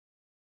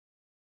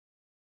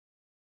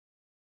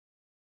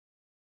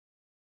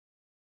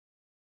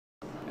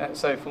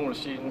So Formula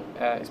Student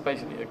is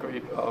basically a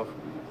group of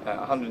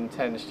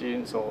 110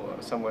 students or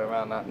somewhere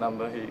around that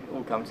number who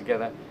all come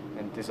together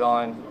and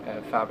design,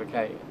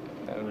 fabricate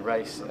and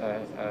race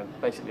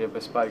basically a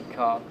bespoke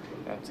car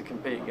to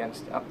compete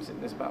against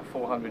there's about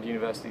 400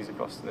 universities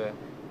across the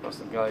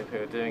globe who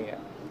are doing it.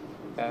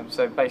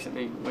 So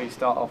basically we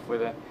start off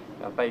with a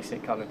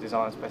basic kind of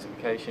design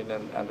specification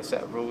and a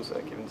set of rules that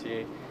are given to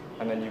you,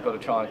 and then you've got to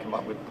try and come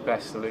up with the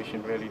best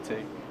solution really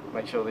to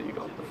make sure that you've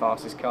got the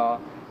fastest car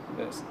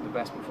that's the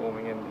best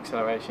performing in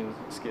acceleration,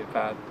 skid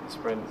pad,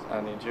 sprint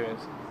and the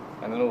endurance,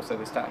 and then also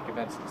the static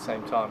events at the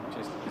same time, which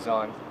is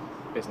design,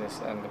 business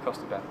and the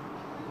cost event.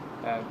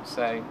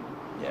 So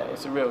yeah,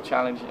 it's a real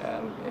challenge,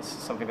 and it's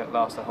something that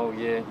lasts a whole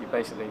year. You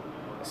basically,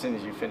 as soon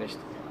as you've finished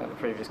at the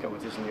previous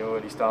competition, you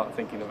already start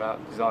thinking about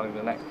designing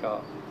the next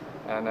car,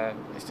 and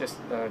it's just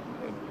a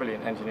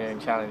brilliant engineering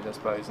challenge, I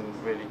suppose, and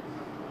really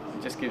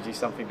it just gives you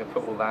something to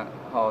put all that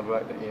hard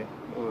work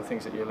all the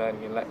things that you're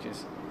learning in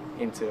lectures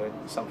into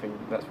something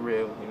that's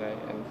real, you know,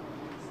 and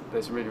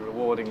that's really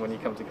rewarding when you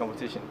come to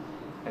competition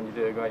and you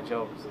do a great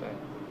job.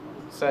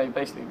 So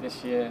basically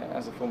this year,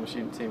 as a former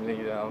student team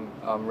leader,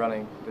 I'm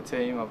running the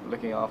team. I'm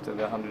looking after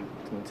the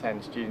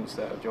 110 students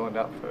that have joined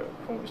up for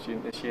Formula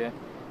Student this year.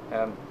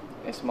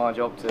 It's my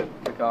job to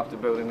look after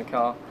building the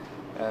car,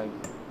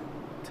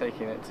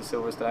 taking it to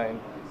Silverstone,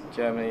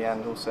 Germany,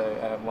 and also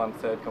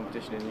 1/3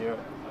 competition in Europe.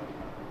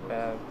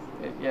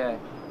 Yeah,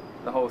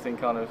 the whole thing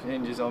kind of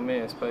hinges on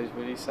me, I suppose,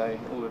 really. So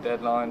all the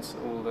deadlines,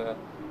 all the,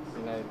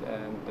 you know,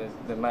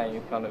 the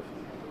main kind of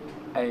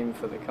aim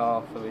for the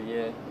car for the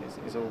year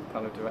is all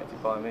kind of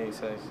directed by me.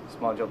 So it's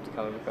my job to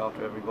kind of look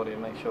after everybody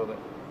and make sure that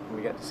when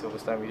we get to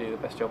Silverstone we do the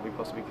best job we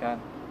possibly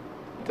can.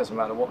 It doesn't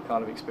matter what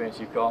kind of experience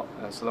you've got,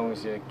 so long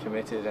as you're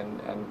committed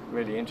and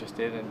really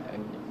interested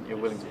and you're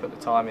willing to put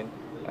the time in,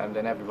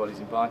 then everybody's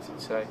invited.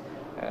 So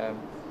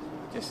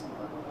just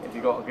if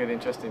you've got a good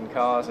interest in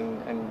cars and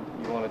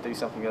you want to do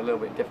something a little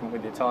bit different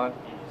with your time,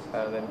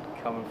 then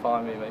come and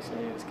find me,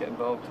 basically. Let's get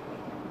involved.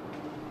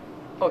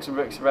 Oxford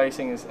Brookes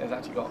Racing has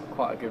actually got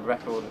quite a good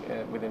record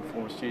within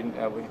Formula Student.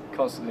 We're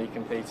constantly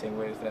competing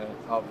with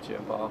Hertfordshire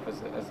and Bath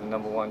as the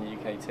 #1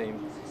 UK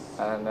team,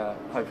 and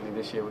hopefully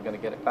this year we're going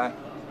to get it back.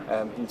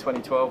 In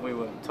 2012 we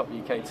were top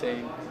UK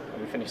team,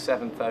 and we finished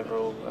 7th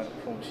overall at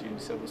Formula Student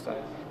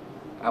Silverstone.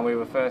 And we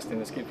were first in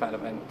the skid pad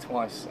event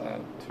twice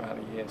throughout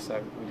the year,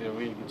 so we did a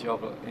really good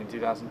job in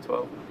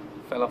 2012.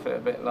 Fell off it a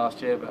bit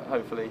last year, but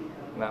hopefully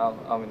now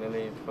I'm in the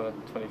lead for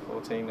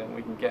 2014 and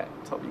we can get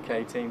top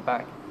UK team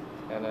back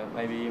and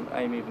maybe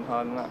aim even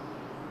higher than that.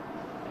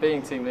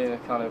 Being team leader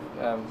kind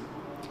of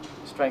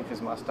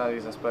strengthens my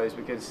studies, I suppose,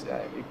 because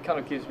it kind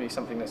of gives me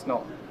something that's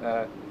not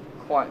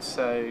quite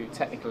so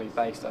technically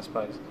based, I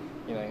suppose.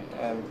 You know,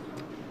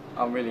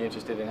 I'm really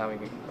interested in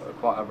having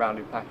quite a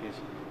rounded package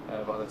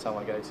by the time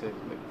I go to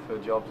look for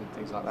jobs and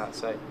things like that.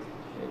 So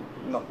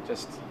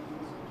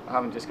I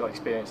haven't just got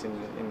experience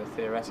in the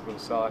theoretical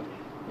side,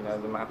 you know,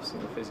 the maths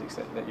and the physics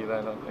that you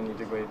learn on your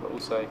degree, but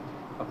also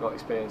I've got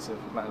experience of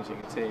managing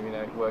a team, you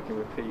know, working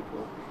with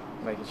people,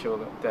 making sure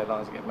that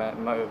deadlines get met,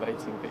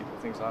 motivating people,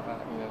 things like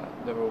that. You know,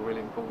 they're all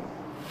really important.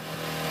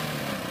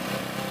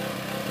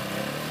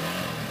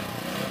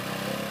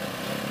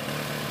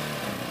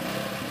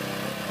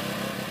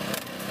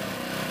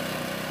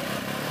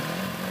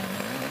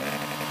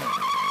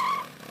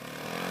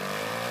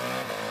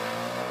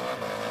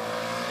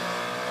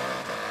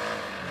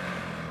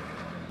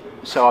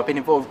 So I've been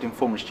involved in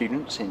Formula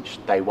Student since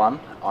day one.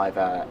 I've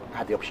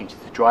had the opportunity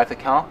to drive the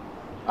car.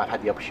 I've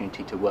had the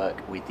opportunity to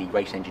work with the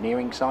race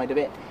engineering side of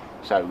it,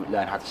 so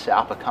learn how to set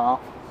up a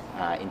car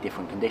in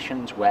different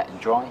conditions, wet and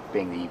dry.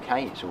 Being the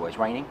UK, it's always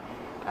raining.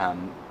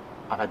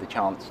 I've had the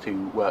chance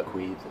to work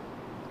with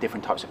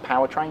different types of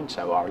powertrain,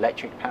 so our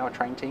electric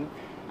powertrain team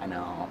and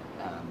our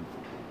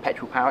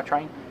petrol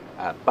powertrain.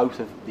 Both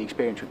of the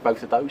experience with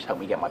both of those helped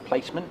me get my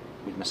placement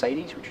with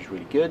Mercedes, which was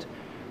really good.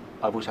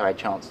 I've also had a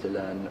chance to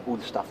learn all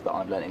the stuff that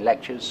I've learned in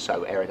lectures,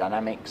 so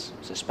aerodynamics,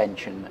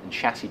 suspension and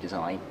chassis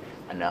design,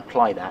 and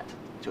apply that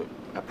to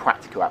a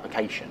practical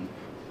application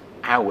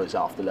hours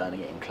after learning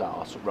it in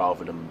class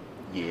rather than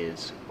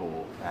years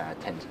or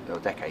tens or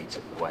decades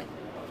away.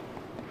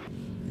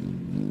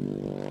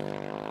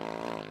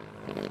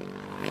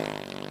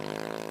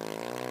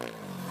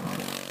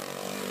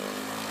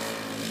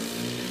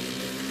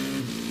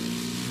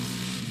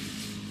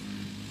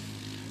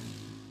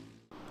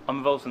 I'm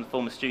involved in the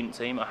Formula Student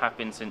team. I have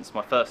been since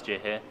my first year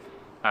here,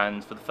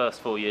 and for the first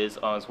 4 years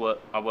I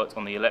worked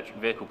on the electric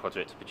vehicle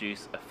project to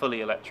produce a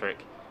fully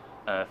electric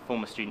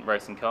Formula Student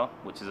racing car,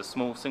 which is a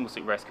small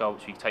single-seat race car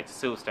which we take to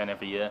Silverstone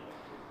every year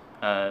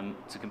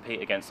to compete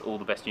against all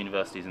the best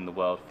universities in the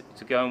world.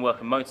 To go and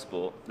work in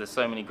motorsport, there's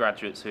so many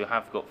graduates who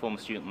have got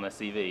Formula Student on their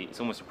CV, it's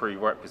almost a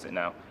prerequisite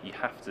now. You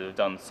have to have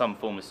done some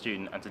Formula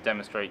Student and to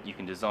demonstrate you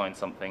can design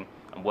something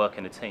and work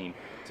in a team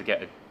to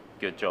get a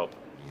good job.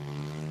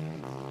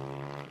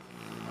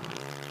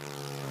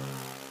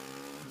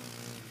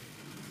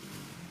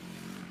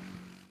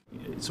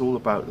 It's all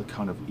about the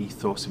kind of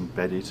ethos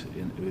embedded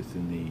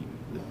within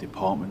the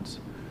department.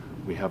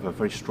 we have a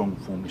very strong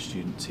Formula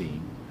Student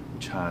team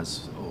which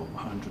has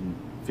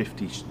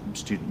 150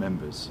 student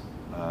members,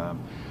 and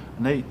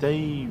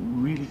they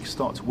really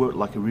start to work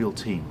like a real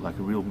team, like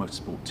a real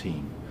motorsport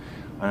team.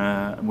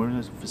 And we're in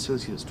a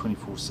facility that's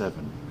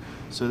 24/7,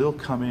 so they'll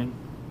come in,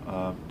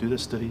 do their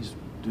studies,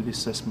 do the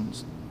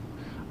assessments,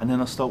 and then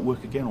they'll start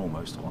work again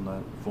almost on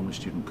a Formula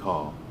Student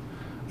car,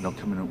 and they'll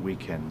come in at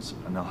weekends,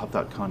 and they'll have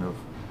that kind of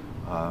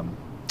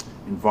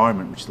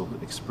environment which they'll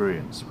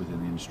experience within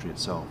the industry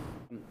itself.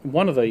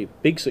 One of the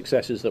big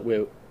successes that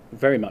we're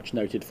very much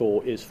noted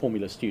for is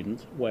Formula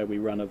Student, where we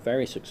run a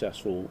very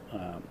successful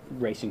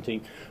racing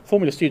team.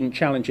 Formula Student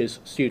challenges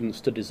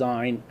students to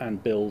design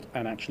and build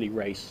and actually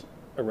race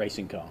a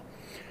racing car.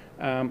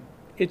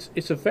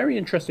 It's a very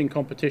interesting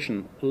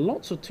competition.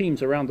 Lots of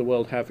teams around the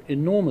world have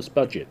enormous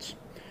budgets.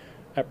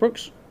 At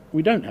Brookes,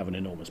 we don't have an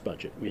enormous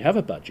budget. We have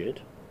a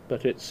budget,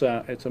 but it's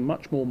a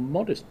much more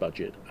modest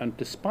budget, and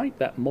despite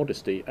that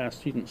modesty, our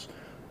students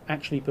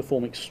actually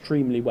perform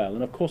extremely well.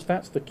 And of course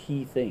that's the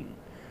key thing,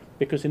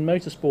 because in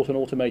motorsport and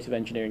automotive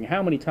engineering,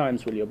 how many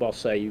times will your boss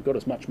say you've got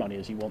as much money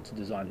as you want to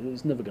design?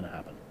 It's never going to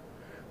happen.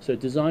 So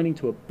designing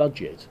to a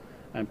budget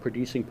and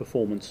producing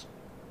performance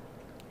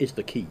is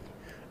the key,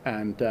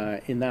 and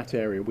in that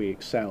area we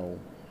excel,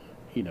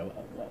 you know,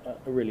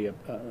 really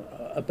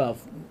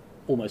above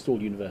almost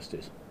all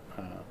universities.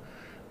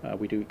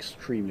 We do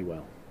extremely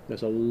well.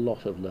 There's a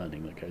lot of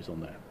learning that goes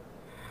on there.